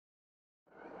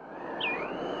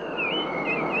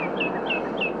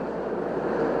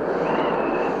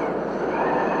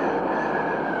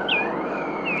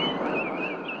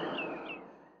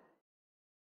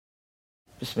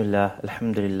بسم الله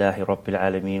الحمد لله رب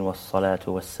العالمين والصلاة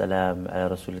والسلام على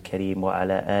رسول الكريم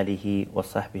وعلى آله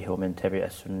وصحبه ومن تبع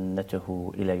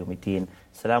سنته إلى يوم الدين.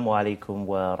 Assalamu alaikum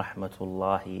wa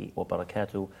rahmatullahi wa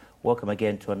barakatuh. Welcome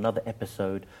again to another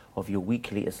episode of your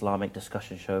weekly Islamic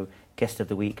discussion show, Guest of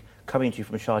the Week, coming to you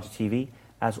from Sharjah TV.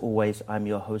 As always, I'm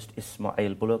your host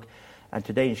Ismail Bullock, and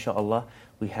today inshallah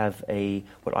we have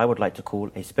what I would like to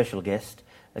call a special guest,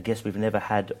 a guest we've never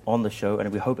had on the show,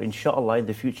 and we hope inshallah in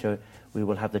the future we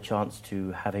will have the chance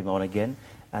to have him on again,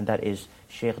 and that is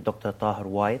Sheikh Dr. Tahir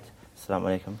Wyatt.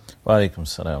 Assalamu alaikum. Wa alaikum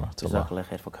salam wa rahmatullah. Jazakallah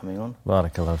khair for coming on.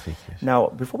 Barakallah feek. Now,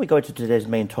 before we go into today's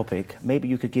main topic, maybe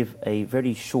you could give a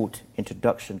very short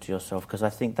introduction to yourself, because I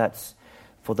think that's,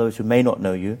 for those who may not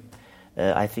know you,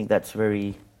 I think that's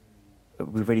very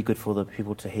good for the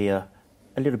people to hear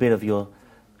a little bit of your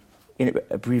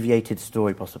abbreviated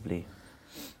story, possibly.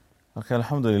 Okay,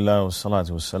 alhamdulillah, wa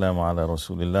salatu wa salamu ala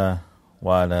rasulillah,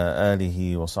 wa ala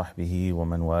alihi wa sahbihi wa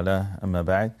man wala, amma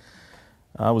ba'd.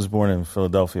 I was born in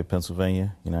Philadelphia,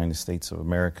 Pennsylvania, United States of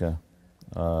America.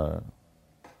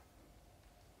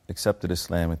 Accepted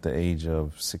Islam at the age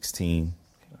of 16,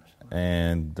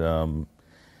 and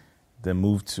then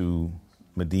moved to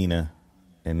Medina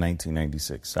in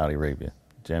 1996, Saudi Arabia,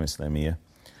 Jam Islamiyah.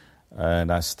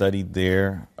 And I studied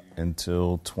there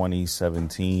until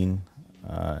 2017,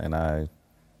 and I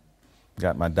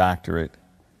got my doctorate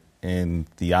in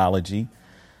theology,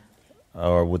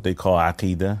 or what they call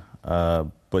Aqidah.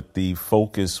 But the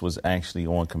focus was actually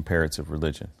on comparative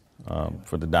religion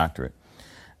for the doctorate.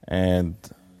 And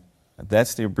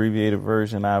that's the abbreviated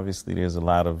version. Obviously, there's a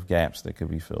lot of gaps that could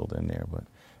be filled in there.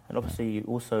 And obviously, you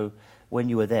also, when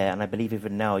you were there, and I believe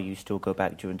even now you still go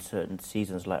back during certain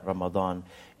seasons like Ramadan,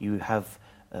 you have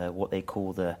what they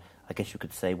call I guess you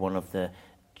could say, one of the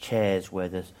chairs where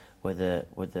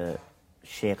the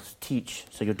sheikhs teach.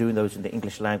 So you're doing those in the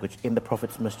English language in the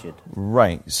Prophet's Masjid.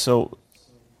 Right. So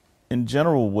in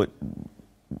general,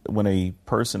 when a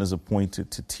person is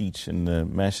appointed to teach in the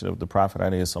Masjid of the Prophet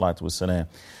ﷺ,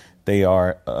 they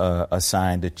are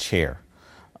assigned a chair.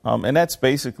 And that's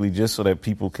basically just so that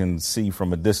people can see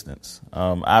from a distance.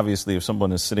 Obviously, if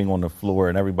someone is sitting on the floor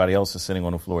and everybody else is sitting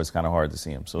on the floor, it's kind of hard to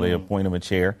see them. So they appoint them a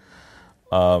chair.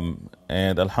 And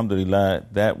alhamdulillah,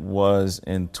 that was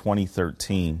in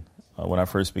 2013 when I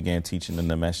first began teaching in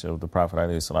the Masjid of the Prophet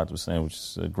ﷺ, which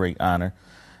is a great honor.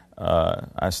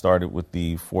 I started with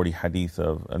the 40 hadith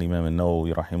of Al-Imam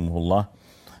An-Nawawi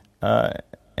rahimahullah,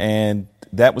 and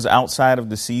that was outside of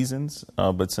the seasons,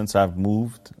 but since I've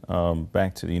moved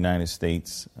back to the United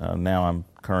States, now I'm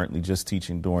currently just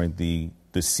teaching during the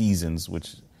seasons,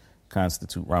 which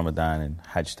constitute Ramadan and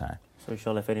Hajj time. So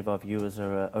inshallah, if any of our viewers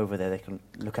are over there, they can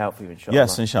look out for you, inshallah.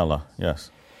 Yes, inshallah,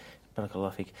 yes.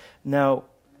 Barakallah feek. Now,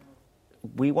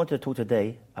 we want to talk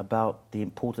today about the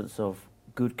importance of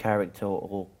good character,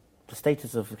 or the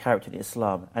status of character in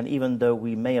Islam. And even though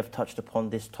we may have touched upon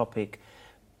this topic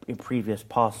in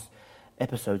past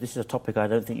episodes, this is a topic I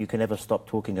don't think you can ever stop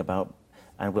talking about.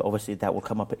 And obviously that will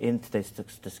come up in today's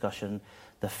discussion.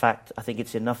 The fact, I think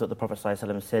it's enough that the Prophet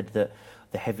ﷺ said that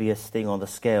the heaviest thing on the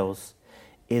scales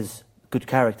is good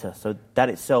character. So that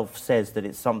itself says that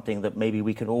it's something that maybe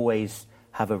we can always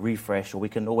have a refresh, or we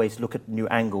can always look at new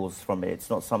angles from it. It's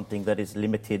not something that is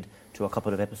limited to a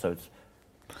couple of episodes.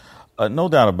 No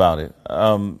doubt about it.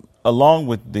 Along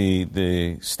with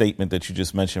the statement that you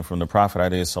just mentioned from the Prophet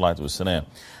ﷺ,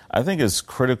 I think it's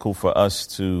critical for us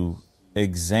to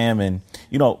examine,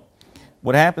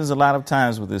 what happens a lot of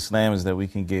times with Islam is that we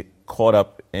can get caught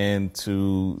up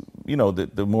into,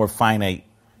 the more finite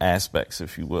aspects,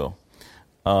 if you will.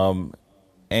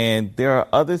 And there are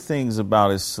other things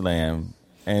about Islam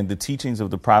and the teachings of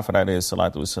the Prophet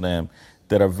ﷺ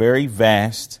that are very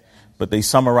vast, but they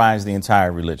summarize the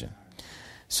entire religion.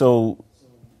 So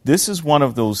this is one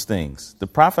of those things. The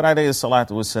Prophet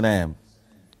ﷺ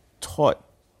taught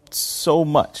so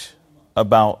much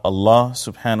about Allah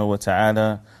subhanahu wa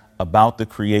ta'ala, about the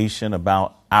creation,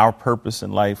 about our purpose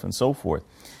in life and so forth.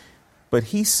 But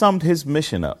he summed his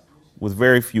mission up with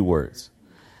very few words.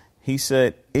 He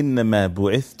said, إِنَّمَا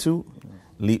بُعِثْتُ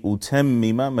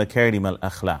لِأُتَمِّمَ مَكَارِمَ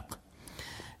الْأَخْلَاقِ.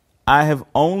 I have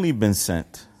only been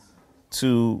sent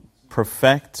to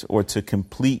perfect or to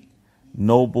complete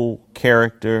noble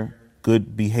character,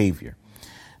 good behavior.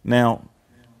 Now,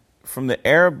 from the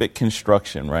Arabic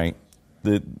construction, right,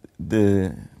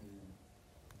 the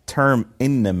term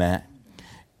innama,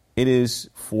 it is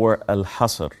for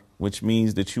al-hasr, which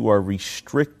means that you are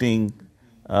restricting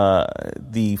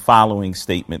the following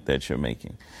statement that you're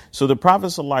making. So the Prophet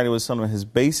ﷺ has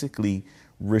basically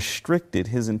restricted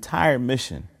his entire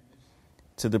mission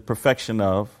to the perfection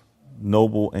of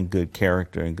noble and good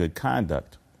character and good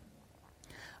conduct.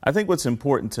 I think what's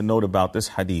important to note about this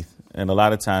hadith, and a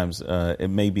lot of times it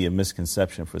may be a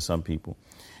misconception for some people,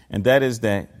 and that is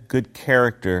that good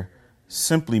character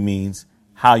simply means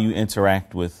how you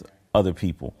interact with other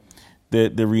people.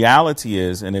 The reality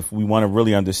is, and if we want to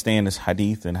really understand this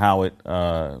hadith and how it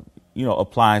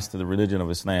applies to the religion of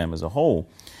Islam as a whole,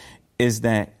 is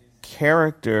that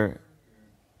character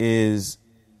is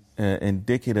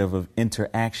indicative of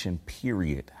interaction,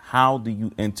 period. How do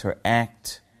you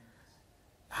interact?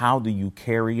 How do you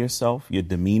carry yourself, your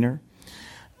demeanor?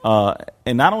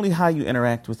 And not only how you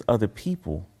interact with other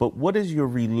people, but what is your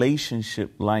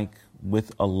relationship like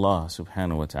with Allah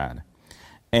subhanahu wa ta'ala?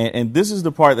 And this is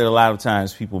the part that a lot of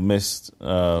times people miss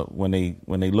when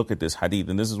they look at this hadith.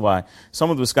 And this is why some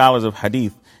of the scholars of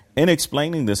hadith, in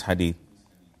explaining this hadith,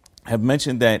 have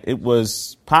mentioned that it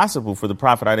was possible for the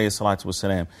Prophet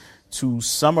ﷺ to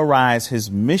summarize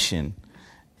his mission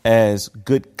as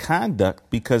good conduct,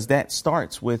 because that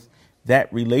starts with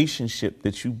that relationship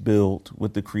that you build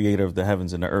with the creator of the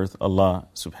heavens and the earth, Allah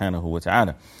subhanahu wa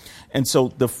ta'ala. And so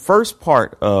the first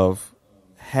part of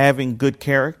having good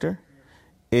character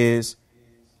is,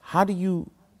 how do you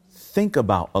think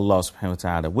about Allah subhanahu wa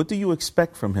ta'ala? What do you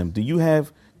expect from him? Do you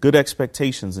have good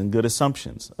expectations and good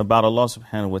assumptions about Allah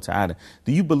subhanahu wa ta'ala?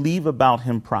 Do you believe about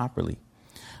him properly?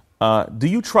 Do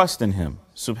you trust in him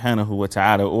subhanahu wa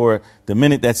ta'ala? Or the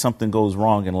minute that something goes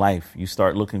wrong in life, you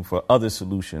start looking for other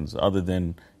solutions other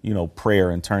than, prayer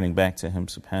and turning back to him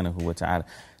subhanahu wa ta'ala.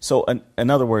 So in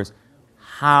other words,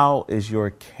 how is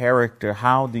your character?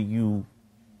 How do you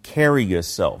carry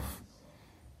yourself?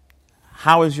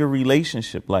 How is your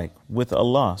relationship like with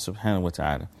Allah subhanahu wa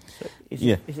ta'ala? So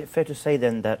is it fair to say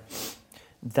then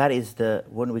that is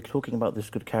when we're talking about this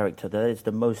good character, that is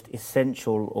the most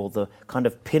essential, or the kind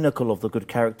of pinnacle of the good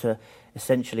character,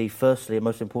 essentially, firstly and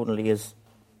most importantly, is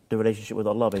the relationship with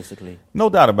Allah, basically? No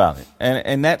doubt about it.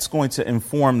 And that's going to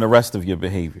inform the rest of your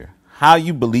behavior. How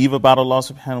you believe about Allah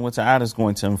subhanahu wa ta'ala is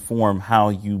going to inform how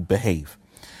you behave.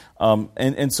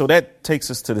 And so that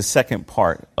takes us to the second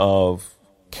part of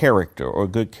character, or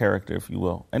good character, if you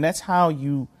will. And that's how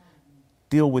you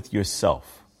deal with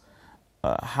yourself.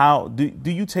 How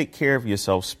do you take care of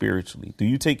yourself spiritually? Do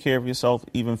you take care of yourself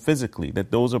even physically? That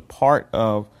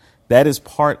is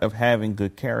part of having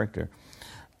good character.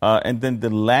 And then the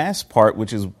last part,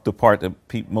 which is the part that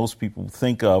most people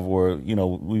think of, or,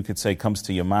 we could say comes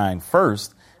to your mind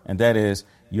first, and that is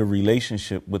your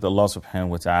relationship with Allah subhanahu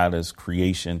wa ta'ala's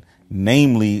creation,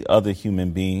 namely other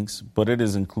human beings, but it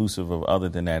is inclusive of other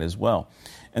than that as well.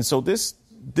 And so this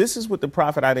is what the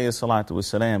Prophet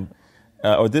ﷺ,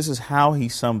 or this is how he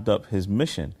summed up his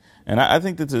mission. And I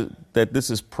think that this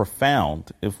is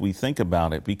profound if we think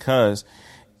about it, because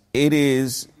it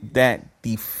is that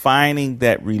defining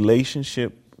that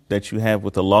relationship that you have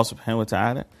with Allah subhanahu wa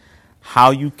ta'ala,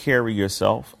 how you carry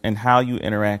yourself and how you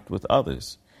interact with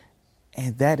others.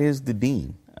 And that is the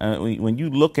deen. When you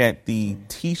look at the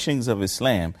teachings of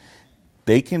Islam,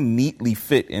 they can neatly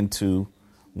fit into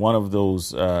one of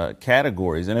those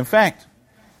categories. And in fact,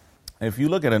 if you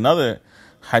look at another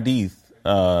hadith,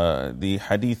 the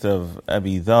hadith of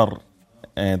Abi Dharr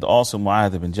and also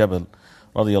Mu'adh ibn Jabal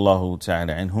radiyallahu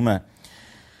ta'ala anhuma,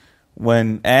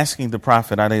 when asking the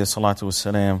Prophet alayhi salatu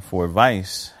wasalam for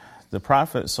advice, the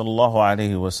Prophet sallallahu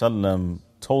alayhi wasallam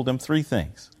told him three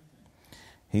things.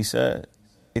 He said,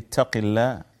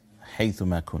 ittaqillah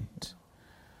haythuma kunt,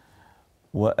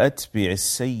 wa atbi'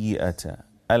 as-sayyi'ata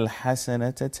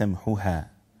al-hasanata tamhuha,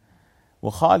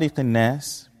 wa khaliq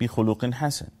an-nas bi khuluqin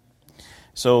hasan.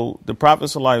 So the Prophet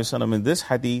sallallahu alayhi wasallam in this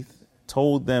hadith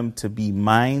told them to be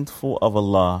mindful of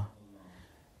Allah,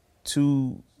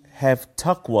 to have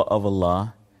taqwa of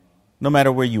Allah, no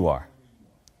matter where you are,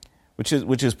 which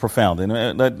is profound.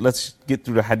 And let's get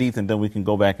through the hadith and then we can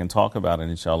go back and talk about it,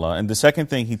 inshallah. And the second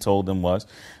thing he told them was,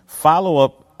 follow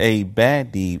up a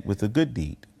bad deed with a good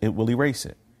deed. It will erase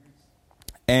it.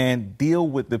 And deal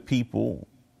with the people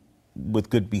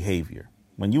with good behavior.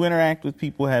 When you interact with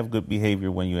people, have good behavior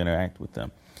when you interact with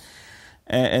them.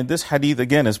 And this hadith,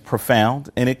 again, is profound,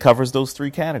 and it covers those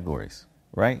three categories,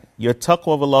 right? Your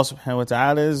taqwa of Allah subhanahu wa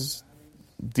ta'ala is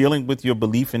dealing with your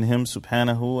belief in him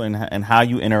subhanahu and how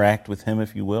you interact with him,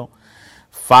 if you will.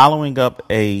 Following up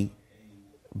a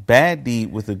bad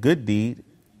deed with a good deed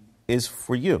is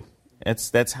for you.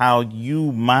 That's how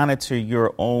you monitor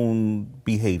your own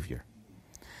behavior.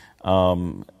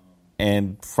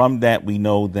 And from that, we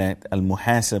know that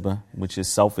al-muhasabah, which is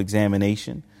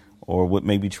self-examination, or what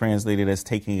may be translated as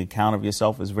taking account of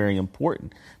yourself, is very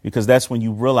important, because that's when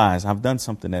you realize, I've done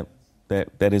something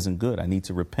that isn't good. I need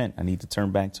to repent. I need to turn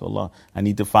back to Allah. I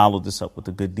need to follow this up with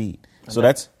a good deed. And so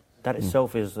that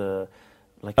itself is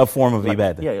like a form of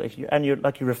ibadah. Yeah, you're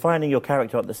refining your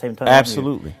character at the same time.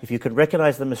 Absolutely. If you can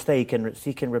recognize the mistake and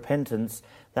seek in repentance,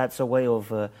 that's a way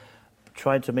of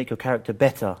trying to make your character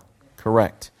better.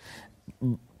 Correct.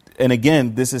 And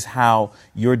again, this is how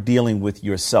you're dealing with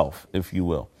yourself, if you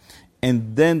will.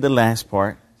 And then the last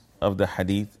part of the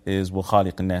hadith is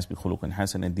وَخَالِقِ النَّاسِ بِخُلُقٍ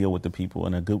حَسَنٍ, and deal with the people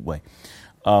in a good way.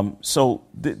 So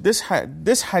this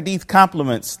hadith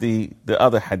complements the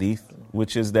other hadith,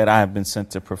 which is that I have been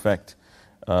sent to perfect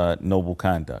noble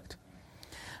conduct.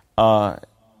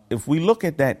 If we look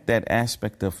at that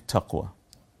aspect of taqwa,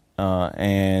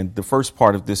 and the first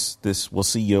part of this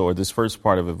wasiyah, or this first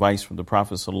part of advice from the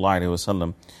Prophet sallallahu alaihi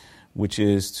wasallam, which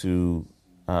is to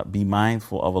be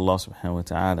mindful of Allah subhanahu wa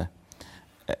ta'ala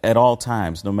at all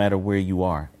times, no matter where you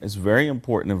are. It's very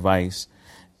important advice.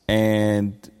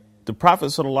 And the Prophet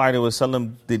sallallahu alaihi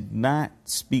wasallam did not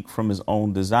speak from his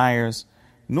own desires,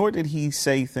 nor did he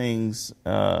say things,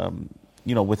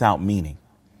 without meaning.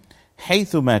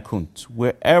 Haythu ma kunt,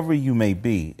 wherever you may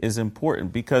be, is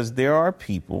important, because there are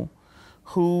people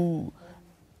who,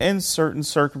 in certain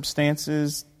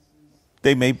circumstances,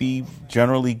 they may be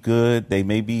generally good, they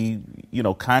may be,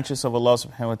 conscious of Allah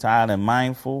subhanahu wa ta'ala and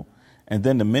mindful, and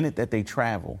then the minute that they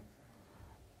travel,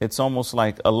 it's almost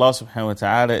like Allah subhanahu wa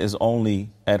ta'ala is only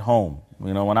at home.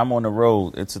 When I'm on the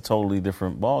road, it's a totally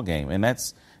different ball game. And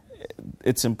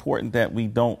it's important that we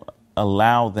don't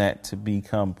allow that to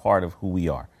become part of who we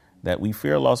are, that we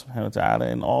fear Allah subhanahu wa ta'ala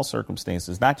in all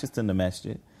circumstances, not just in the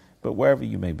masjid, but wherever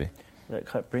you may be.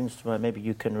 That brings to mind, maybe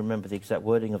you can remember the exact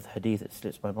wording of the hadith, it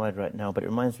slips my mind right now, but it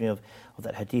reminds me of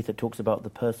that hadith that talks about the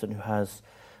person who has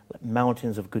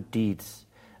mountains of good deeds,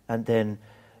 and then,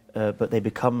 but they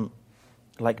become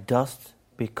like dust,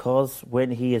 because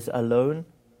when he is alone,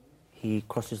 he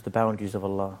crosses the boundaries of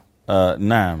Allah.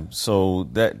 Naam. So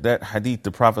that hadith,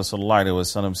 the Prophet sallallahu alaihi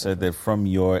wasallam said that from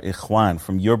your ikhwan,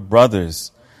 from your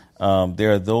brothers,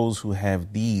 there are those who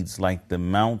have deeds like the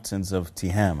mountains of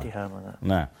Tihama.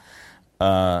 Nah.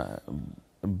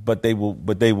 But they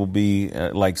will be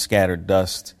like scattered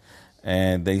dust.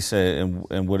 And they said,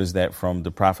 and what is that from?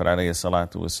 The Prophet alayhi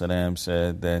salatu wasalam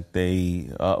said that they,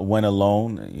 when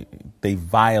alone, they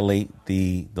violate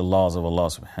the laws of Allah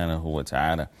subhanahu wa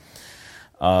ta'ala.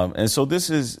 And so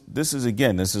this is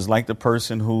like the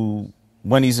person who,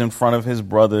 when he's in front of his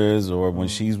brothers, or when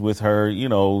she's with her,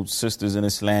 sisters in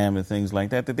Islam and things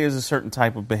like that there's a certain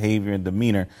type of behavior and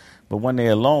demeanor. But when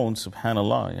they're alone,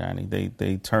 subhanAllah,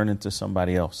 they turn into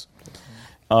somebody else.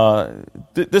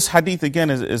 This hadith, again,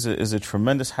 is a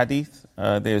tremendous hadith.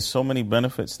 There's so many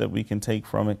benefits that we can take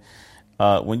from it.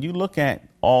 When you look at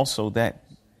also that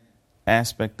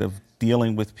aspect of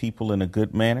dealing with people in a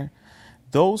good manner,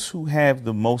 those who have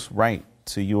the most right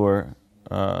to your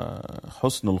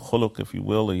husnul khuluq, if you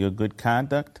will, or your good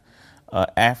conduct,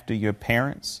 after your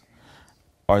parents,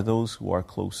 are those who are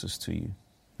closest to you,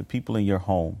 the people in your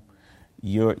home,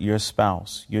 your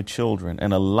spouse, your children.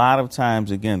 And a lot of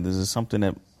times, again, this is something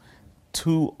that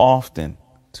too often,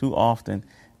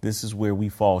 this is where we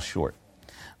fall short.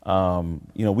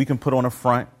 We can put on a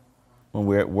front when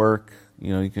we're at work.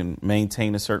 You can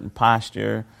maintain a certain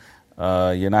posture.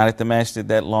 You're not at the masjid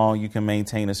that long, you can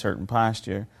maintain a certain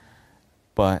posture.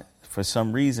 But for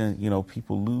some reason,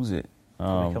 people lose it.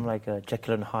 Become like a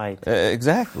Jekyll and Hyde.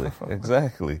 Exactly.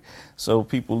 So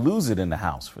people lose it in the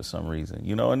house for some reason,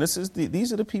 and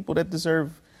these are the people that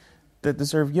deserve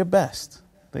your best.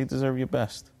 They deserve your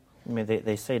best. I mean,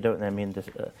 they say, don't they? I mean,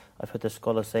 I've heard the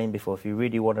scholar saying before, if you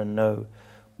really want to know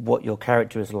what your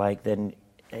character is like, then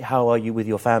how are you with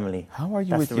your family? How are you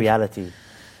That's with the your reality.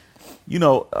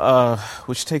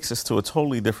 Which takes us to a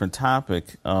totally different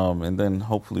topic, and then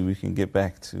hopefully we can get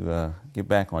back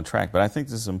on track. But I think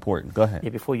this is important. Go ahead. Yeah,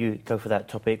 before you go for that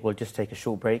topic, we'll just take a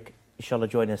short break. Inshallah,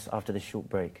 join us after this short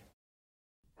break.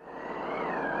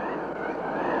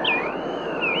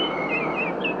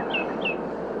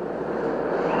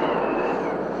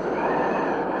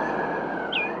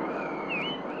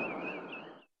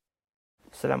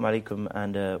 Assalamu alaikum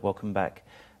and welcome back.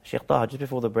 Sheikh Taha, just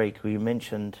before the break, we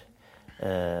mentioned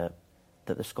that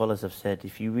the scholars have said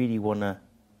if you really want to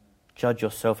judge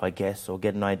yourself, I guess, or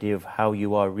get an idea of how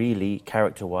you are really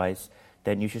character-wise,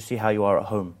 then you should see how you are at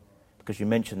home. Because you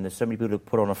mentioned there's so many people who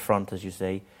put on a front, as you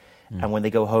say, and when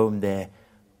they go home, they're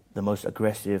the most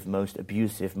aggressive, most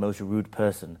abusive, most rude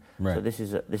person. Right. So this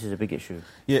is a big issue.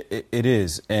 Yeah, it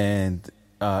is. And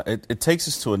it takes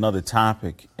us to another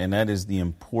topic, and that is the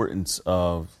importance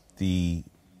of the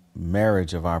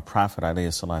marriage of our Prophet alayhi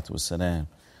salatu wasalam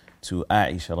to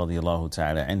Aisha radiallahu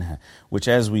ta'ala anha, which,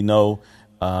 as we know,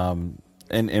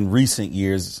 in recent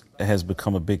years has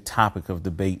become a big topic of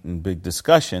debate and big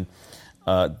discussion.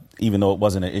 even though it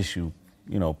wasn't an issue,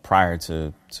 prior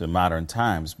to modern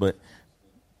times. But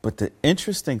the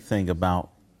interesting thing about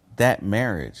that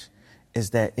marriage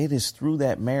is that it is through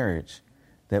that marriage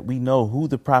that we know who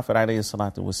the Prophet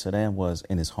ﷺ was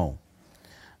in his home.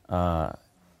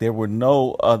 There were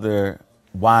no other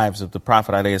wives of the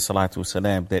Prophet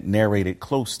ﷺ that narrated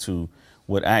close to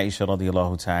what Aisha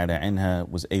radiallahu ta'ala anha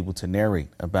was able to narrate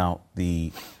about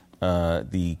the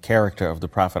character of the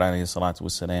Prophet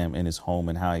ﷺ in his home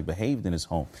and how he behaved in his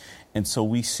home. And so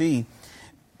we see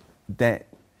that,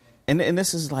 and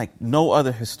this is like no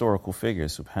other historical figure,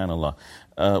 subhanAllah.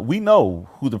 We know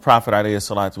who the Prophet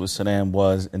ﷺ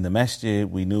was in the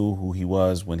masjid. We knew who he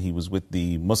was when he was with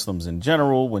the Muslims in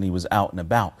general, when he was out and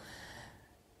about.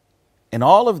 And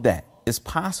all of that is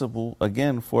possible,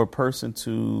 again, for a person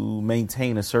to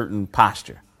maintain a certain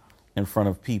posture in front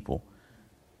of people.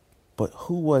 But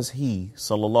who was he,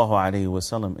 sallallahu alayhi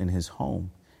wasallam, in his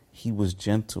home? He was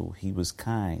gentle. He was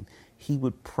kind. He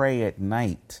would pray at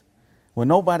night when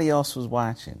nobody else was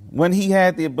watching. When he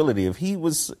had the ability, if he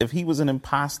was an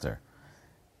imposter,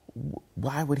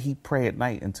 why would he pray at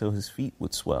night until his feet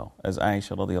would swell, as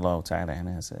Aisha radiallahu ta'ala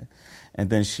anha said? And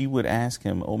then she would ask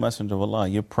him, "O Messenger of Allah,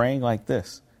 you're praying like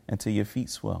this until your feet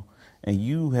swell, and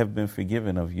you have been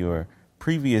forgiven of your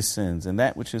previous sins and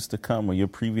that which is to come, or your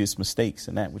previous mistakes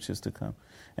and that which is to come."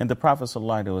 And the Prophet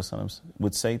ﷺ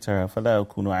would say to her, فَلَا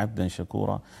أَكُونُ عَبْدًا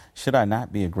شَكُورًا, should I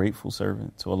not be a grateful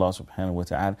servant to Allah subhanahu wa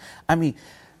ta'ala? I mean,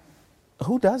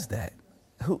 who does that?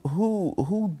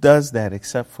 Who does that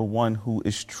except for one who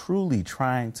is truly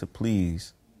trying to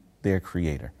please their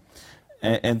Creator?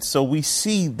 And so we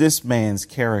see this man's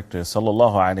character,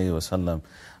 sallallahu alayhi wasallam,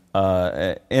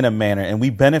 in a manner, and we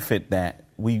benefit that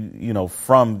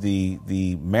from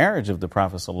the marriage of the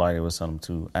Prophet sallallahu alayhi wasallam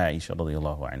to Aisha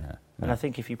radiallahu anha. And I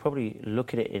think if you probably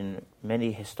look at it in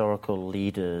many historical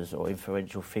leaders or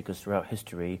influential figures throughout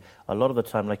history, a lot of the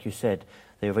time, like you said,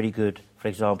 they were very good, for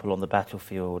example, on the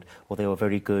battlefield, or they were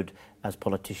very good as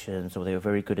politicians, or they were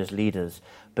very good as leaders.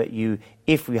 But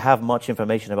if we have much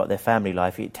information about their family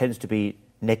life, it tends to be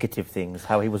negative things,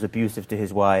 how he was abusive to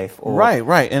his wife.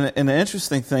 Right. And the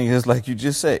interesting thing is, like you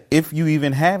just said, if you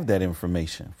even have that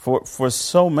information, for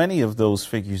so many of those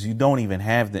figures, you don't even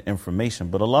have the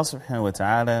information. But Allah subhanahu wa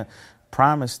ta'ala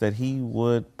promised that he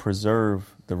would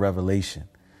preserve the revelation.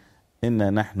 Inna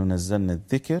nahnu nazzalna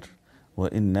dhikr wa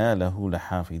inna lahu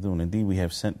lahafidun. Indeed, we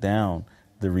have sent down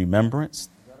the remembrance,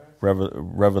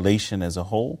 revelation as a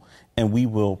whole, and we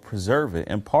will preserve it.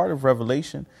 And part of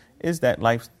revelation is that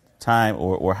lifetime,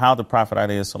 or how the Prophet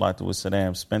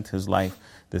ﷺ spent his life,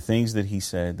 the things that he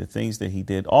said, the things that he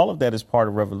did. All of that is part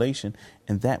of revelation,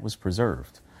 and that was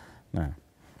preserved. Now,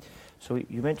 so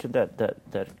you mentioned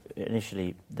that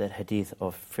initially, that hadith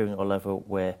of fearing Allah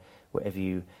wherever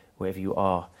you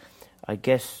are. I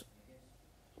guess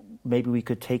maybe we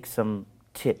could take some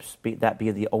tips, that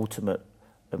being the ultimate,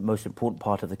 most important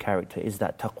part of the character is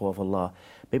that taqwa of Allah.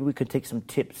 Maybe we could take some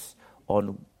tips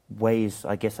on ways,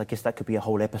 I guess that could be a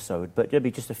whole episode, but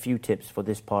maybe just a few tips for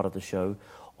this part of the show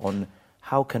on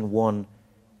how can one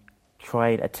try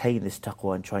and attain this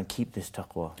taqwa and try and keep this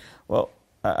taqwa. Well,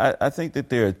 I think that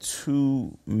there are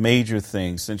two major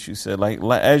things, since you said, like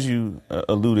as you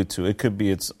alluded to, it could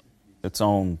be its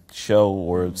own show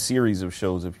or a series of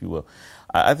shows, if you will.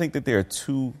 I think that there are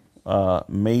two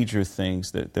major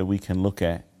things that we can look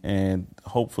at, and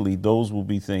hopefully those will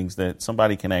be things that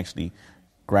somebody can actually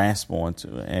grasp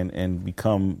onto and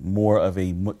become more of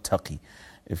a muttaqi,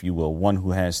 if you will, one who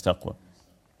has taqwa.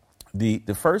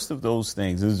 The first of those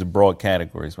things, these are broad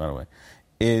categories, by the way,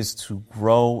 is to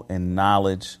grow in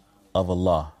knowledge of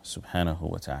Allah subhanahu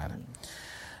wa ta'ala.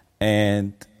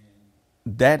 And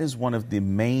that is one of the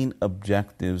main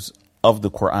objectives of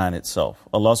the Quran itself.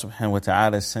 Allah subhanahu wa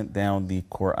ta'ala sent down the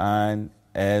Quran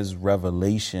as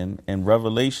revelation, and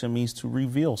revelation means to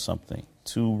reveal something,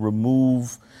 to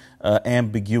remove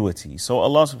ambiguity. So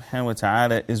Allah subhanahu wa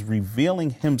ta'ala is revealing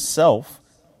himself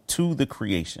to the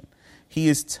creation. He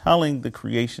is telling the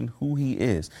creation who he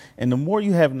is. And the more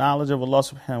you have knowledge of Allah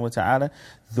subhanahu wa ta'ala,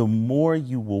 the more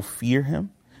you will fear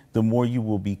him, the more you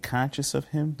will be conscious of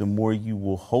him, the more you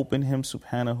will hope in him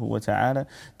subhanahu wa ta'ala,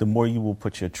 the more you will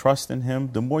put your trust in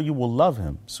him, the more you will love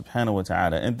him subhanahu wa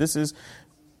ta'ala. And this is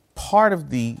part of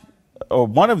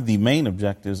one of the main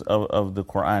objectives of the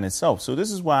Quran itself. So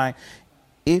this is why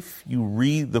if you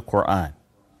read the Quran,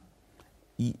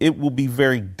 it will be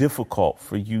very difficult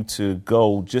for you to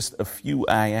go just a few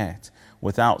ayat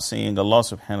without seeing Allah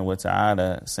subhanahu wa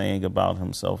ta'ala saying about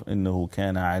himself, إِنَّهُ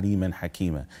كَانَ عَلِيمًا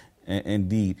حَكِيمًا.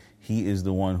 Indeed, he is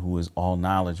the one who is all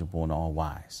knowledgeable and all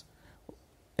wise.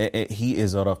 He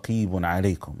is a raqibun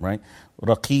alaykum, right?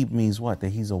 Raqib means what? That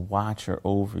he's a watcher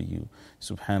over you,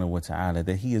 subhanahu wa ta'ala.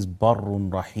 That he is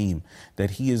barrun rahim.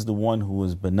 That he is the one who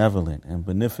is benevolent and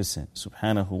beneficent,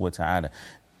 subhanahu wa ta'ala.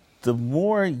 The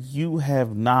more you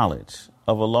have knowledge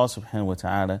of Allah subhanahu wa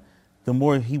ta'ala, the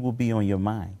more he will be on your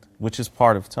mind, which is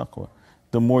part of taqwa.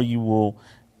 The more you will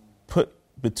put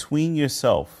between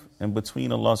yourself and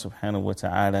between Allah subhanahu wa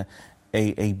ta'ala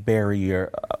a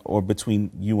barrier, or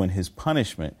between you and his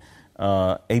punishment,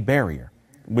 a barrier,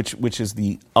 which is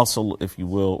the asl, if you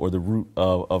will, or the root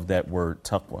of that word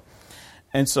taqwa.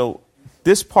 And so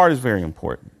this part is very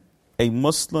important. A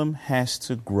Muslim has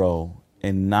to grow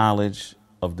in knowledge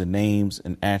of the names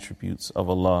and attributes of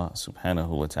Allah subhanahu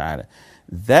wa ta'ala.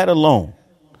 That alone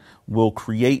will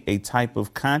create a type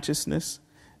of consciousness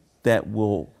that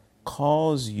will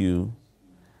cause you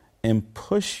and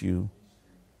push you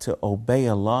to obey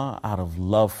Allah out of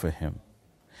love for him.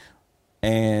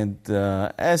 And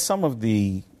as some of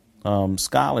the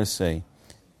scholars say,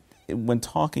 when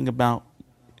talking about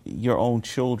your own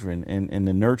children and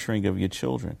the nurturing of your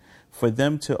children, for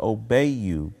them to obey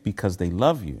you because they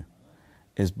love you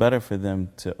is better for them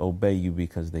to obey you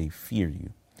because they fear you.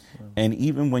 And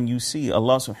even when you see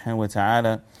Allah subhanahu wa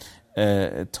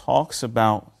ta'ala talks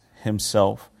about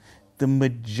himself, the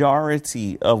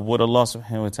majority of what Allah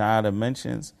subhanahu wa ta'ala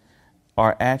mentions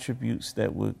are attributes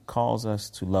that would cause us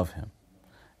to love him.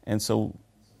 And so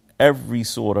every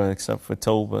surah except for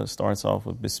Tawbah starts off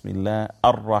with Bismillah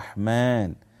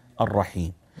ar-Rahman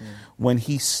ar-Rahim. When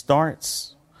he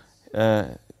starts,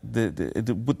 the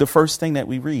first thing that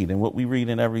we read, and what we read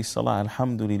in every salah,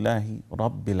 Alhamdulillahi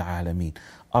Rabbil Alameen.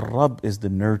 Ar-Rabb is the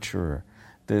nurturer.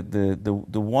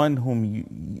 The one whom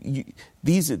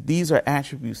these are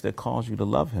attributes that cause you to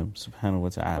love him, subhanahu wa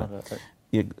ta'ala.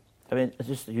 I mean,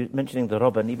 just you mentioning the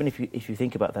Rabb, and even if you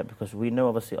think about that, because we know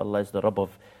obviously Allah is the Rabb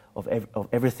of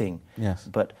everything. Yes.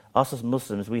 But us as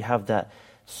Muslims, we have that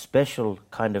special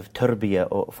kind of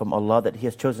tarbiyah from Allah, that He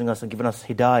has chosen us and given us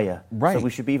hidayah. Right. So we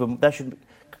should be that should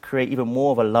create even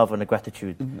more of a love and a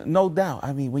gratitude. No doubt.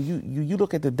 I mean, when you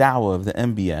look at the da'wah of the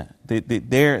Anbiya,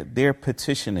 their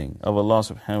petitioning of Allah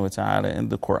subhanahu wa ta'ala in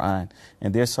the Quran,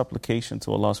 and their supplication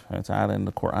to Allah subhanahu wa ta'ala in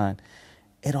the Quran,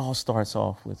 it all starts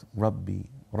off with Rabbi,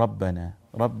 Rabbana,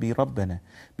 Rabbi, Rabbana,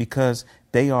 because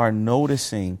they are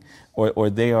noticing or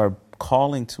they are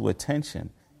calling to attention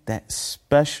that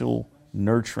special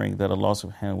nurturing that Allah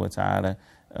subhanahu wa ta'ala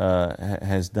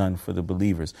has done for the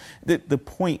believers. The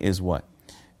point is what?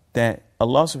 That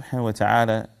Allah subhanahu wa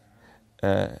ta'ala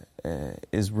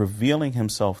is revealing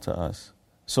himself to us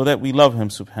so that we love him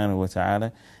subhanahu wa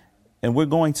ta'ala, and we're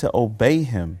going to obey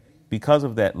him because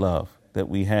of that love that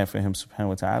we have for him subhanahu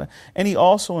wa ta'ala. And he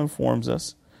also informs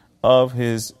us of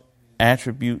his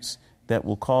attributes that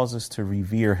will cause us to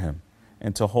revere him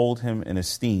and to hold him in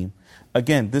esteem.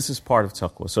 Again, this is part of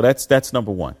taqwa. So that's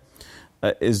number one,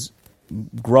 is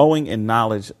growing in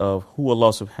knowledge of who Allah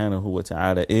subhanahu wa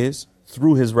ta'ala is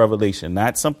through his revelation,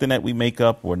 not something that we make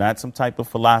up or not some type of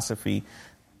philosophy,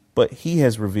 but he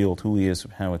has revealed who he is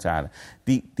subhanahu wa ta'ala.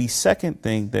 The second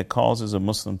thing that causes a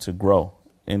Muslim to grow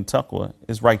in taqwa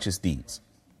is righteous deeds,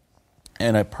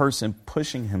 and a person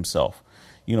pushing himself,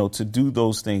 to do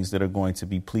those things that are going to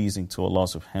be pleasing to Allah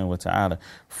subhanahu wa ta'ala,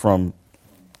 from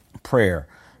prayer,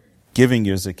 giving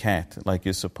your zakat like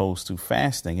you're supposed to,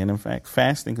 fasting. And in fact,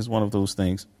 fasting is one of those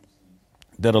things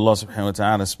that Allah subhanahu wa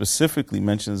ta'ala specifically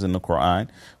mentions in the Quran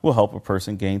will help a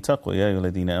person gain taqwa. Ya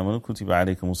ayyuhalladhina amanu kutiba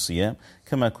alaykumus siyam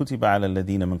kama kutiba ala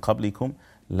alladhina min qablikum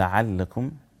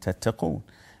la'allakum tattaqun.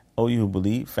 O you who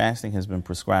believe, fasting has been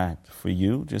prescribed for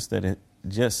you, just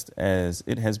as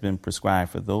it has been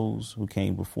prescribed for those who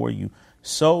came before you,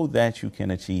 so that you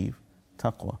can achieve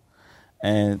taqwa.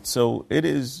 And so it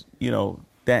is,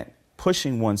 that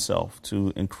pushing oneself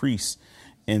to increase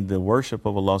in the worship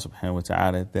of Allah subhanahu wa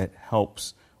ta'ala that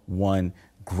helps one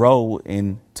grow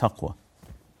in taqwa.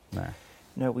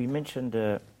 Now, we mentioned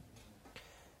the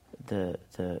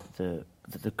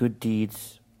good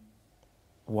deeds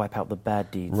wipe out the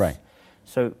bad deeds. Right.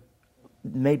 So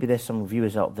maybe there's some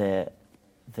viewers out there,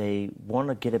 they want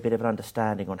to get a bit of an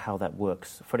understanding on how that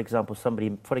works. For example,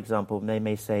 they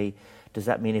may say, does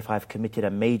that mean if I've committed a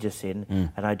major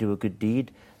sin and I do a good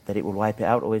deed, that it will wipe it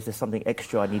out? Or is there something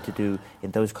extra I need to do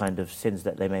in those kind of sins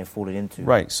that they may have fallen into?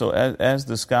 Right. So as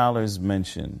the scholars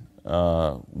mention,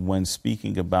 when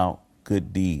speaking about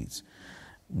good deeds,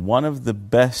 one of the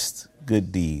best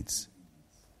good deeds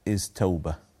is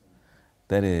tawbah.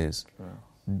 That is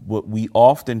what we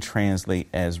often translate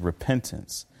as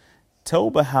repentance.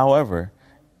 Tawbah, however,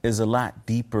 is a lot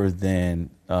deeper than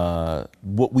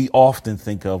what we often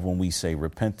think of when we say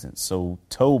repentance. So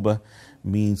tawbah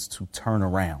means to turn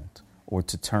around or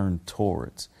to turn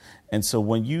towards. And so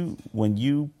when you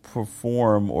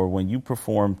perform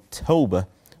tawbah,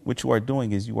 what you are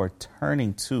doing is you are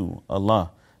turning to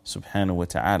Allah subhanahu wa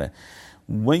ta'ala.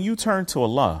 When you turn to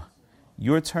Allah,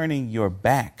 you're turning your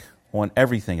back on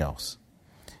everything else.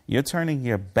 You're turning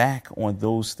your back on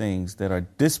those things that are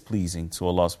displeasing to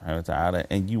Allah subhanahu wa ta'ala,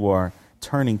 and you are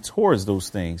turning towards those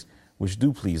things which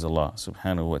do please Allah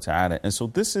subhanahu wa ta'ala. And so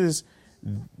this is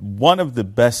one of the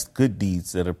best good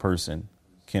deeds that a person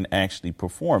can actually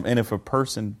perform. And if a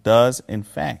person does, in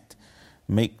fact,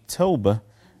 make tawbah,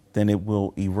 then it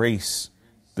will erase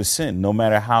the sin, no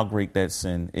matter how great that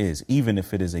sin is, even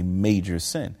if it is a major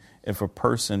sin. If a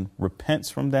person repents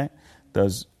from that,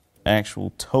 does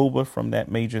actual tawbah from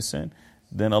that major sin,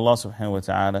 then Allah subhanahu wa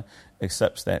ta'ala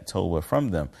accepts that tawbah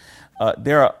from them.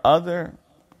 There are other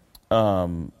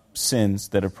sins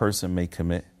that a person may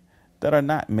commit that are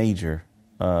not major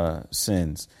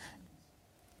sins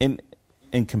in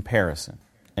comparison.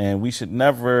 And we should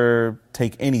never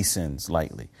take any sins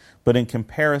lightly. But in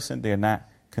comparison, they're not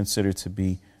considered to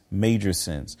be major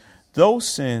sins. Those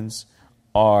sins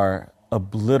are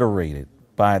obliterated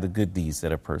by the good deeds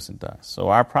that a person does. So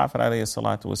our Prophet alayhi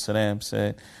salatu wasalam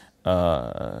said,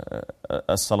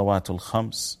 as-salawatul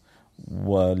khams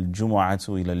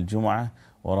wal-jumu'atu ila al-jumu'ah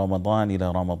wa Ramadan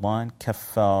ila Ramadan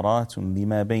kaffaratun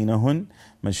lima baynahun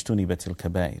majtunibat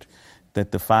al-kabair.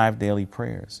 That the 5 daily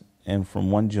prayers, and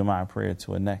from one Jumu'ah prayer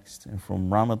to a next, and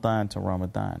from Ramadan to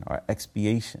Ramadan, are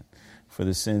expiation for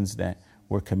the sins that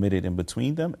were committed in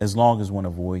between them, as long as one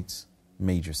avoids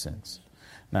major sins.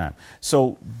 Now,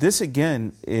 so this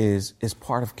again is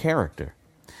part of character.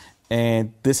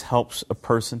 And this helps a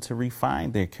person to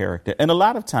refine their character. And a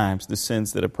lot of times the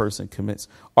sins that a person commits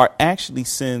are actually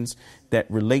sins that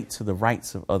relate to the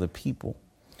rights of other people.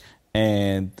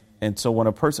 And so when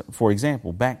a person, for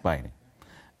example, backbiting,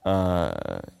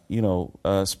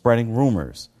 spreading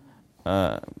rumors,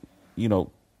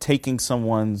 taking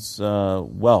someone's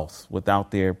wealth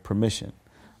without their permission.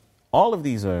 All of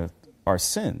these are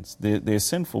sins. They're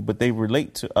sinful, but they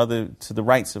relate to the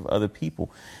rights of other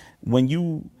people. When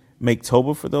you make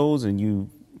tawbah for those and you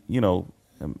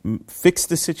fix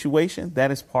the situation,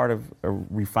 that is part of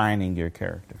refining your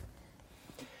character.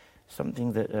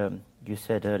 Something that you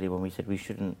said earlier when we said we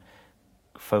shouldn't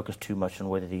focus too much on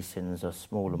whether these sins are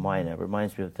small or minor. It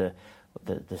reminds me of the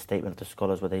statement of the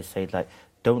scholars where they say, like,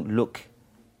 don't look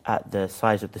at the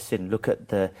size of the sin, look at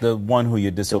the one who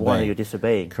you're disobeying. The one who you're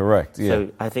disobeying. Correct. Yeah.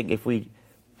 So I think if we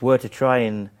were to try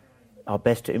and our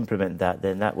best to implement that,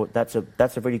 then that's a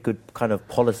really good kind of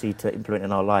policy to implement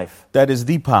in our life. That is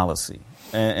the policy,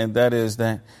 and that is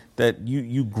that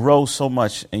you grow so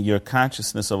much in your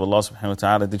consciousness of Allah subhanahu wa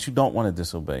ta'ala that you don't want to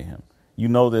disobey Him. You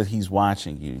know that He's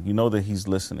watching you. You know that He's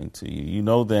listening to you. You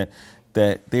know that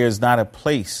there's not a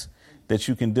place that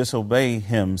you can disobey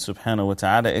Him subhanahu wa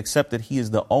ta'ala except that He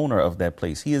is the owner of that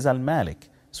place. He is al-Malik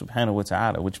subhanahu wa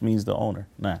ta'ala, which means the owner.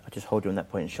 Nah. I'll just hold you on that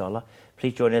point, inshallah.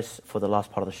 Please join us for the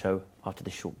last part of the show after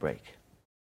this short break.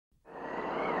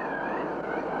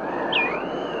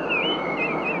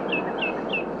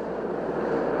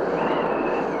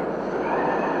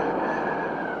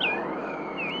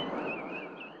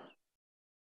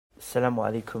 Assalamu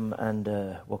alaikum and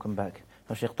welcome back.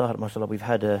 Now, Shaykh Tahir, mashallah, we've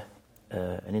had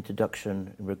an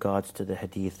introduction in regards to the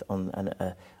hadith and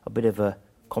a bit of a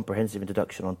comprehensive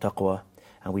introduction on taqwa,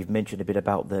 and we've mentioned a bit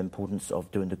about the importance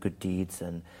of doing the good deeds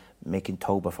and making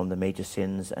tawbah from the major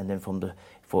sins, and then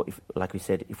like we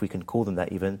said, if we can call them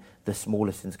that, even the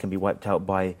smaller sins can be wiped out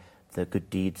by the good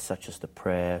deeds, such as the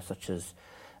prayer, such as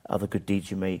other good deeds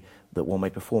that one may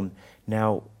perform.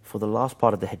 Now, for the last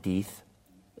part of the hadith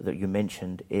that you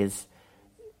mentioned is,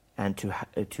 and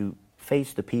to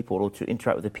face the people or to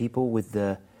interact with the people with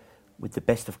the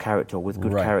best of character, or with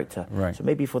good character. Right. So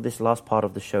maybe for this last part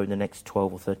of the show, in the next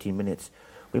 12 or 13 minutes,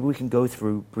 maybe we can go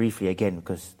through briefly again,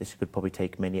 because this could probably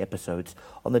take many episodes,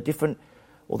 on the different,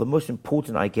 or the most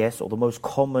important, I guess, or the most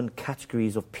common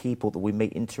categories of people that we may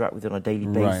interact with on a daily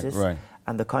basis,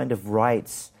 and the kind of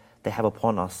rights they have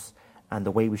upon us, and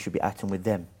the way we should be acting with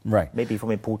them. Right. Maybe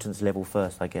from importance level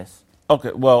first, I guess.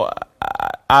 Okay, well,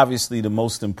 obviously the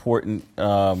most important,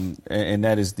 and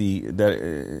that is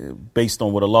based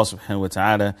on what Allah subhanahu wa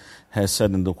ta'ala has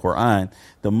said in the Quran,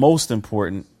 the most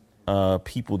important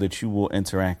people that you will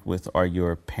interact with are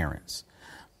your parents.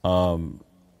 وَاعْبُدُوا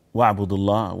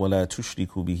اللَّهَ وَلَا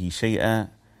تُشْرِكُوا بِهِ شَيْئًا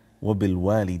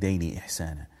وَبِالْوَالِدَيْنِ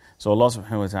إِحْسَانًا. So Allah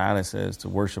subhanahu wa ta'ala says to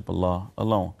worship Allah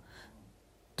alone.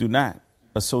 Do not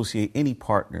associate any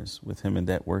partners with Him in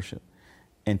that worship.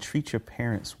 And treat your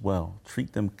parents well.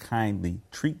 Treat them kindly.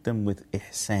 Treat them with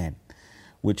ihsan.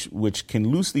 which can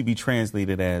loosely be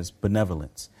translated as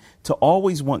benevolence, to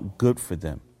always want good for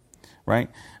them, right?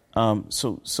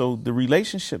 So the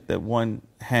relationship that one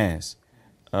has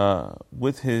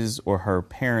with his or her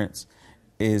parents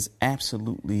is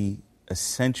absolutely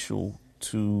essential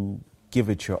to give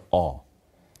it your all.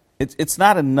 It's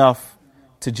not enough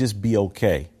to just be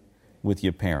okay with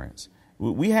your parents.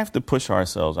 We have to push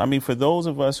ourselves. I mean, for those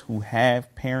of us who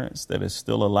have parents that are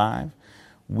still alive,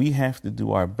 we have to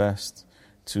do our best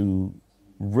to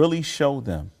really show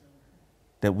them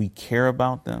that we care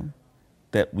about them,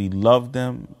 that we love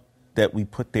them, that we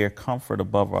put their comfort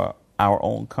above our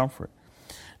own comfort.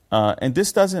 And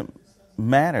this doesn't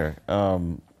matter,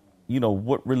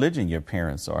 what religion your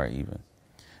parents are even.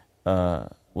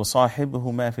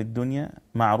 وَصَاحِبْهُمَا فِي الدُّنْيَا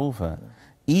مَعْرُوفًا.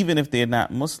 Even if they're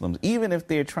not Muslims, even if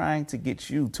they're trying to get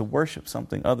you to worship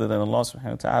something other than Allah subhanahu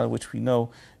wa ta'ala, which we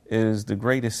know is the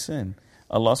greatest sin.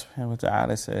 Allah subhanahu wa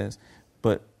ta'ala says,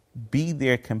 but be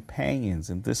their companions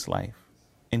in this life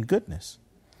in goodness.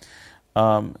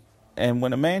 And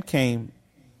when a man came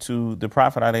to the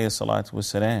Prophet alayhi salatu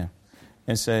wasalam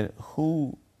and said,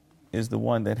 who is the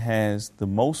one that has the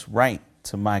most right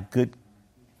to my good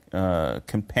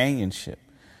companionship?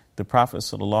 The Prophet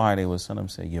sallallahu alayhi wasallam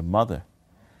said, your mother.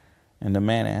 And the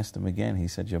man asked him again, he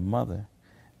said, your mother.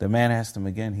 The man asked him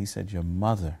again, he said, your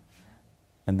mother.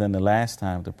 And then the last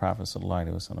time the Prophet sallallahu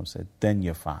alayhi wasallam said, then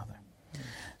your father.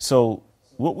 So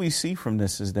what we see from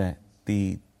this is that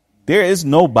there is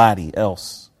nobody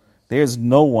else. There's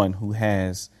no one who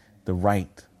has the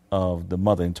right of the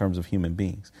mother in terms of human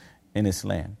beings in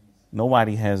Islam.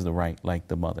 Nobody has the right like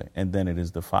the mother, and then it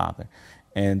is the father.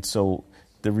 And so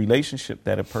the relationship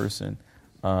that a person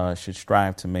should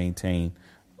strive to maintain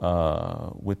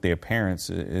with their parents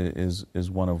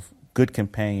is one of good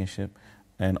companionship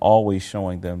and always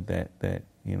showing them that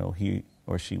he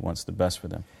or she wants the best for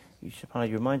them. SubhanAllah,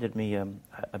 you reminded me,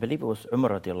 I believe it was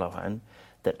Umar radiallahu anhu,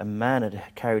 that a man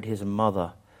had carried his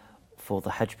mother for the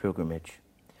Hajj pilgrimage.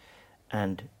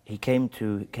 And he came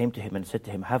to him and said to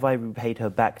him, have I repaid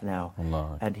her back now?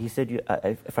 Allah. And he said,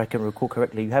 if I can recall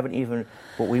correctly, you haven't even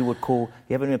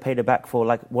paid her back for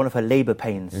like one of her labor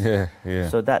pains. Yeah.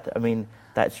 So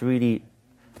that's really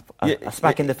a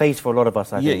smack in the face for a lot of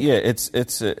us, I think. Yeah, it's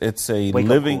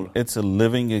a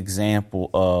living example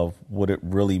of what it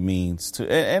really means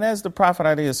to. And as the Prophet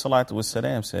alayhi salatu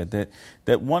wasalam said,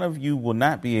 that one of you will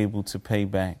not be able to pay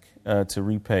back, to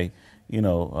repay,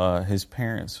 his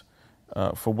parents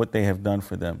for what they have done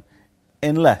for them,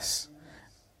 unless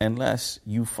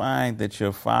you find that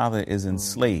your father is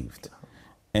enslaved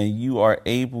and you are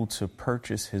able to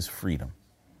purchase his freedom.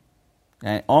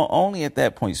 And only at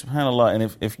that point, subhanAllah,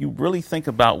 and if you really think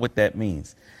about what that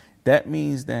means that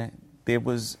there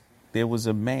was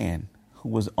a man who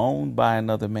was owned by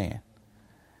another man,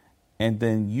 and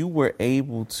then you were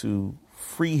able to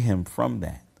free him from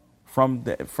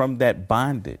that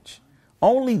bondage.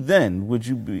 Only then would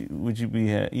you be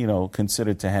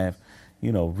considered to have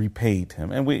repaid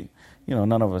him. And we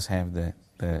none of us have that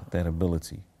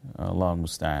ability. Allah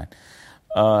musta'an.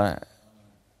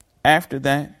 After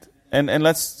that. And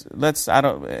let's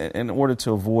in order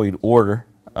to avoid order,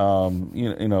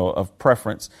 of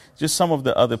preference, just some of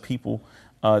the other people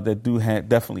that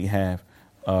definitely have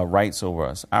rights over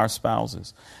us, our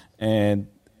spouses. And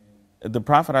the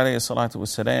Prophet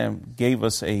ﷺ gave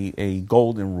us a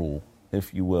golden rule,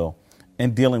 if you will,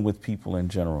 in dealing with people in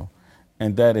general.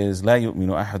 And that is, لا يؤمن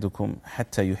أحدكم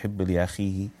حتى يحب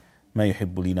لأخيه ما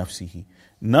يحب لنفسه.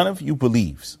 None of you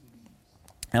believes.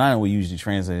 And I know we usually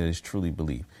translate it as truly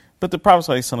believe. But the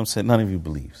Prophet ﷺ said, none of you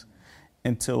believes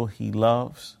until he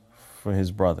loves for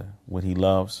his brother what he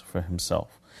loves for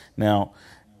himself. Now,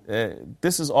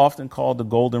 this is often called the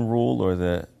golden rule or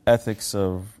the ethics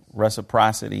of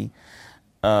reciprocity,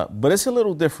 but it's a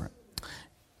little different.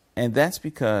 And that's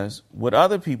because what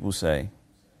other people say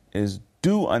is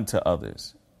do unto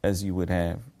others as you would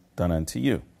have done unto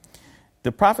you.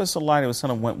 The Prophet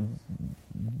ﷺ went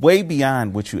way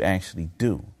beyond what you actually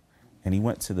do, and he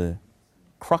went to the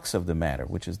crux of the matter,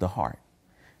 which is the heart.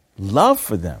 Love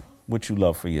for them what you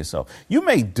love for yourself. You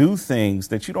may do things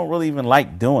that you don't really even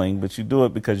like doing, but you do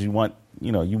it because you want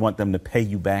them to pay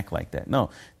you back like that. No,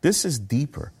 this is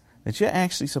deeper, that you're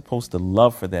actually supposed to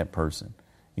love for that person,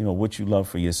 what you love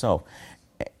for yourself.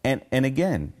 And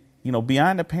again,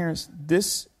 beyond the parents,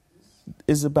 this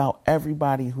is about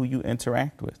everybody who you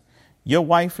interact with. Your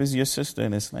wife is your sister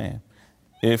in Islam.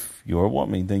 If you're a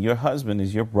woman, then your husband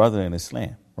is your brother in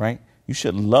Islam, right? You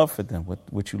should love for them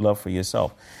what you love for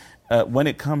yourself. When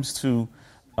it comes to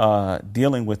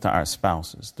dealing with our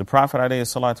spouses, the Prophet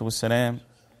ﷺ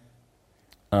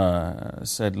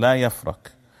said, لا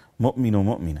يفرق مؤمن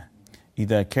مؤمنة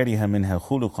إذا كره منها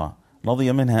خلقا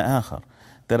رضي منها آخر.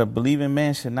 That a believing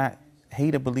man should not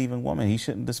hate a believing woman. He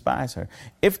shouldn't despise her.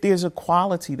 If there's a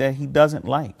quality that he doesn't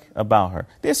like about her,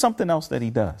 there's something else that he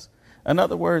does. In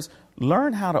other words,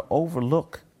 learn how to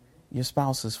overlook your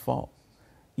spouse's fault.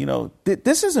 You know,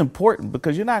 this is important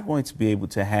because you're not going to be able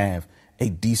to have a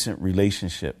decent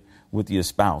relationship with your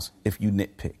spouse if you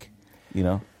nitpick. You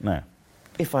know, no.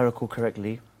 If I recall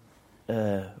correctly,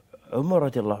 Umar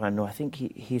radiallahu anhu, I think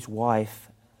his wife,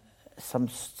 some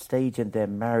stage in their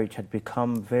marriage, had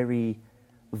become very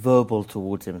verbal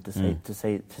towards him, to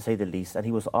say the least. And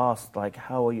he was asked, like,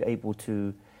 how are you able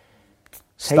to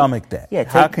stomach that? Yeah,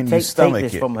 how can you stomach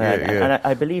this it from her? Yeah. And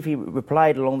I believe he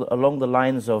replied along the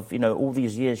lines of, you know, all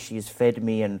these years she's fed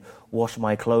me and washed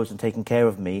my clothes and taken care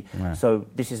of me. Right. So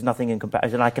this is nothing in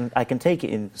comparison. I can take it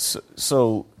in.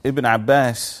 So Ibn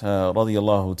Abbas,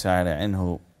 radiyallahu ta'ala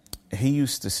anhu, he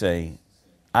used to say,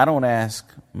 I don't ask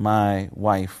my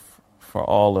wife for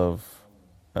all of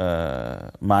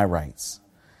my rights,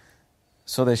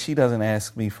 so that she doesn't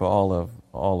ask me for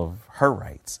all of her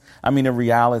rights. I mean, the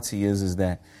reality is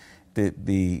that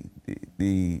the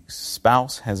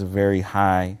spouse has a very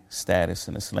high status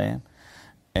in Islam,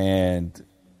 and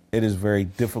it is very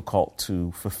difficult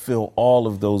to fulfill all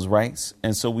of those rights.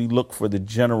 And so we look for the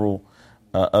general,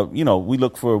 we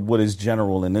look for what is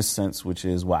general in this sense, which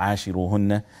is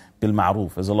وَعَاشِرُهُنَّ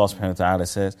بِالْمَعْرُوفِ, as Allah subhanahu wa ta'ala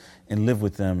says, and live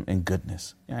with them in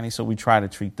goodness. Yani, so we try to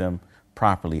treat them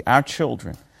properly. Our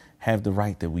children have the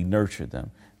right that we nurture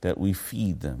them, that we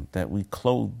feed them, that we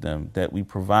clothe them, that we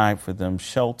provide for them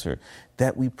shelter,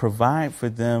 that we provide for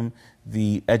them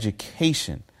the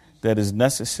education that is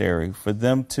necessary for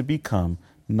them to become,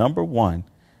 number one,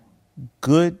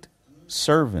 good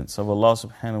servants of Allah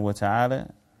subhanahu wa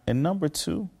ta'ala, and number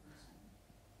two,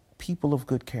 people of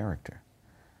good character,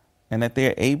 and that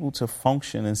they're able to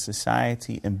function in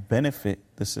society and benefit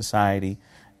the society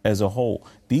as a whole.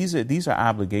 These are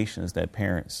obligations that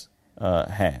parents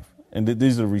have, and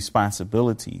these are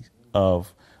responsibilities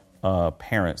of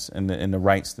parents and the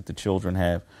rights that the children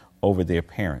have over their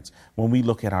parents. When we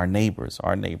look at our neighbors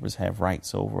have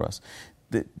rights over us.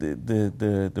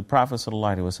 The Prophet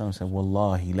sallallahu alaihi wasallam said,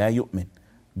 "Wallahi la yu'min."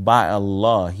 By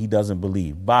Allah, he doesn't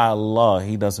believe. By Allah,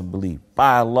 he doesn't believe.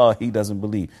 By Allah, he doesn't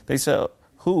believe. They said,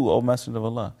 "Who, O Messenger of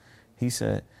Allah?" He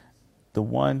said, "The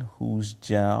one whose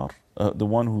the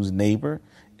one whose neighbor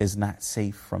is not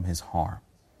safe from his harm."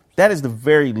 That is the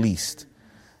very least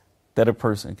that a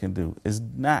person can do, is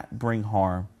not bring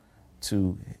harm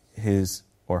to his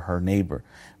or her neighbor.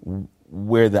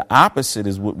 Where the opposite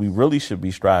is what we really should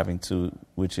be striving to,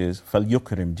 which is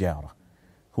فَلْيُكْرِمْ جَارَهُ.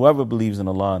 Whoever believes in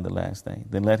Allah and the last day,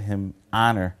 then let him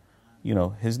honor,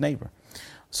 his neighbor.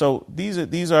 So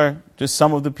these are just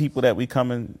some of the people that we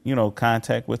come in,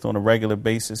 contact with on a regular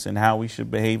basis, and how we should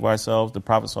behave ourselves. The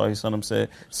Prophet ﷺ said,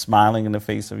 smiling in the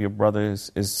face of your brother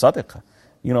is sadaqah.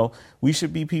 We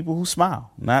should be people who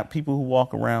smile, not people who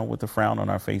walk around with a frown on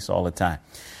our face all the time.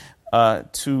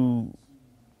 To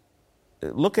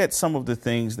look at some of the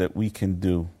things that we can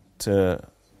do to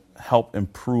help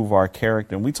improve our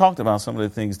character. And we talked about some of the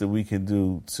things that we can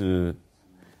do to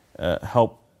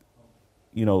help,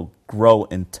 grow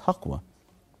in taqwa,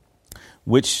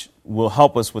 which will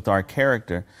help us with our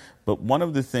character. But one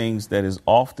of the things that is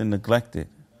often neglected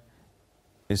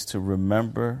is to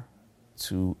remember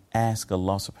to ask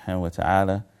Allah subhanahu wa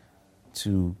ta'ala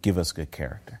to give us good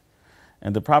character.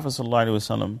 And the Prophet sallallahu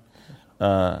alaihi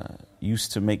wasallam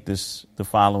used to make the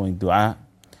following dua.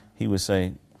 He would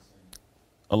say,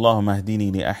 Allahumma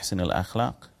ahdini li ahsan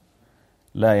al-akhlaq,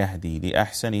 la yahdi li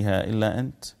ahsaniha illa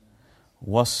ant,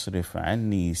 wasrif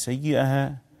anni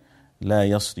sayyi'aha, la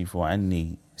yasrifu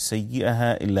anni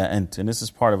sayyi'aha illa ant. And this is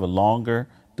part of a longer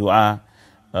dua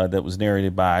that was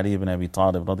narrated by Ali ibn Abi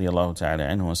Talib radiyallahu ta'ala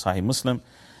anhu in Sahih Muslim.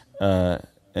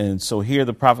 And so here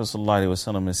the Prophet sallallahu alaihi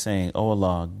wasallam is saying, "Oh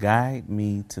Allah, guide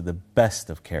me to the best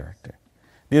of character.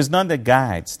 There's none that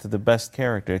guides to the best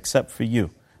character except for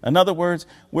you." In other words,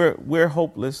 we're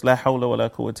hopeless. La hawla wa la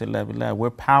quwwata illa billah. We're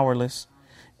powerless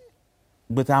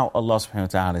without Allah subhanahu wa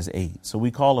ta'ala's aid. So we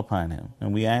call upon him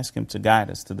and we ask him to guide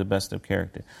us to the best of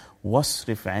character.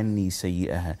 Wasrif anni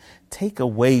sayyi'aha. Take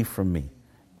away from me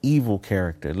evil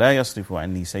character. La yasrifu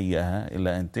anni sayyi'aha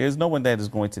illa ant. There's no one that is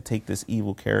going to take this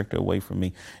evil character away from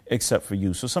me except for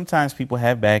you. So sometimes people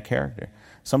have bad character.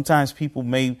 Sometimes people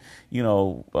may,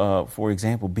 for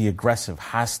example, be aggressive,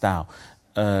 hostile.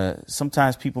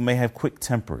 Sometimes people may have quick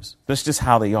tempers. That's just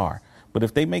how they are. But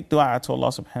if they make dua to Allah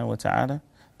subhanahu wa ta'ala,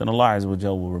 then Allah Azza wa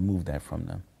Jal will remove that from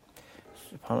them.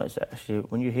 SubhanAllah, actually,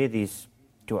 when you hear these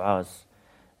du'as,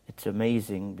 It's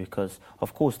amazing because,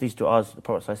 of course, these du'as, the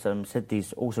Prophet ﷺ said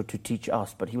these also to teach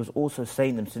us, but he was also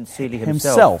saying them sincerely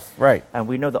himself. Right. And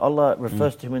we know that Allah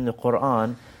refers to him in the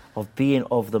Quran of being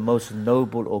of the most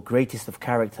noble or greatest of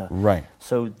character. Right.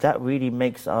 So that really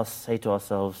makes us say to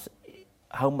ourselves,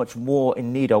 how much more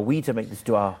in need are we to make this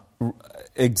dua?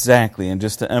 Exactly. And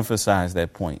just to emphasize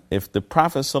that point, if the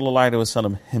Prophet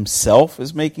ﷺ himself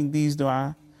is making these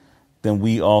dua, then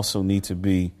we also need to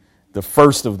be the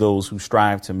first of those who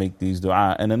strive to make these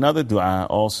dua. And another dua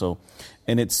also,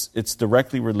 and it's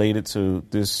directly related to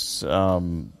this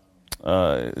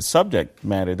subject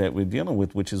matter that we're dealing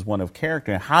with, which is one of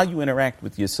character and how you interact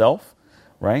with yourself,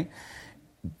 right?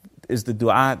 Is the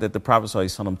dua that the Prophet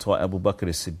ﷺ taught Abu Bakr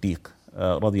as-Siddiq,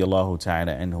 radiyallahu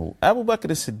ta'ala anhu. Abu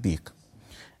Bakr as-Siddiq,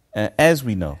 as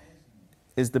we know,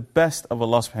 is the best of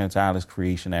Allah subhanahu wa ta'ala's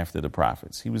creation after the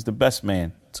prophets. He was the best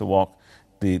man to walk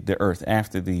the earth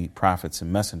after the prophets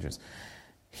and messengers.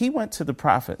 He went to the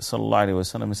Prophet sallallahu alaihi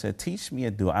wasallam and said, teach me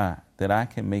a dua that I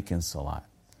can make in salat.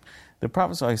 The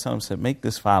Prophet sallallahu alaihi wasallam said, make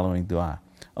this following dua.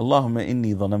 Allahumma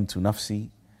inni dhalamtu nafsi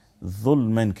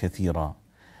dhulman kathira.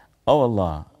 Oh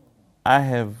Allah, I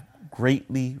have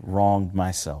greatly wronged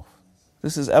myself.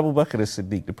 This is Abu Bakr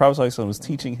as-Siddiq. The Prophet sallallahu alaihi wasallam was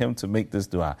teaching him to make this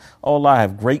dua. Oh Allah, I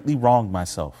have greatly wronged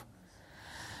myself.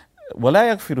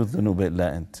 وَلَا يَغْفِرُ الذُّنُوبَ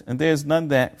إِلَّا أَنْتَ. And there is none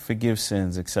that forgives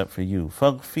sins except for you.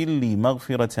 فَاغْفِرْ لِي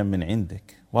مَغْفِرَةً مِّنْ عِنْدِكَ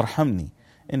وَارْحَمْنِي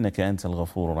إِنَّكَ أَنْتَ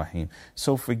الْغَفُورُ الرَّحِيمُ.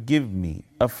 So forgive me,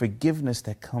 a forgiveness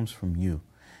that comes from you,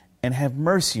 and have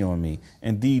mercy on me.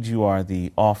 Indeed, you are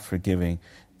the oft-forgiving,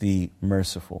 the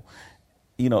merciful.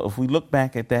 You know, if we look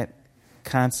back at that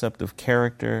concept of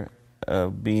character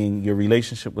being your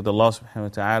relationship with Allah subhanahu wa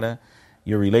ta'ala,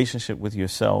 your relationship with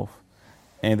yourself,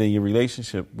 and then your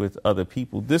relationship with other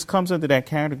people. This comes under that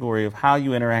category of how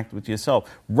you interact with yourself,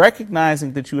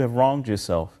 recognizing that you have wronged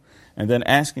yourself, and then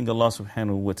asking Allah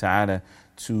subhanahu wa ta'ala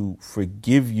to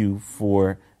forgive you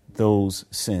for those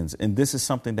sins. And this is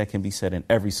something that can be said in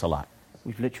every salat.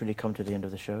 We've literally come to the end of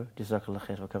the show. Jazakallah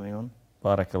khair for coming on.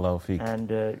 Barakallahu feek.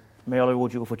 And may Allah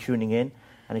reward you all for tuning in.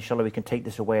 And inshallah we can take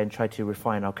this away and try to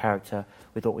refine our character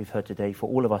with what we've heard today for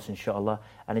all of us, inshallah.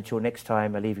 And until next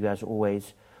time, I leave you as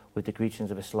always with the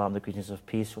greetings of Islam, the greetings of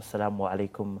peace. Wassalamu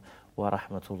alaikum wa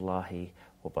rahmatullahi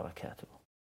wa barakatuh.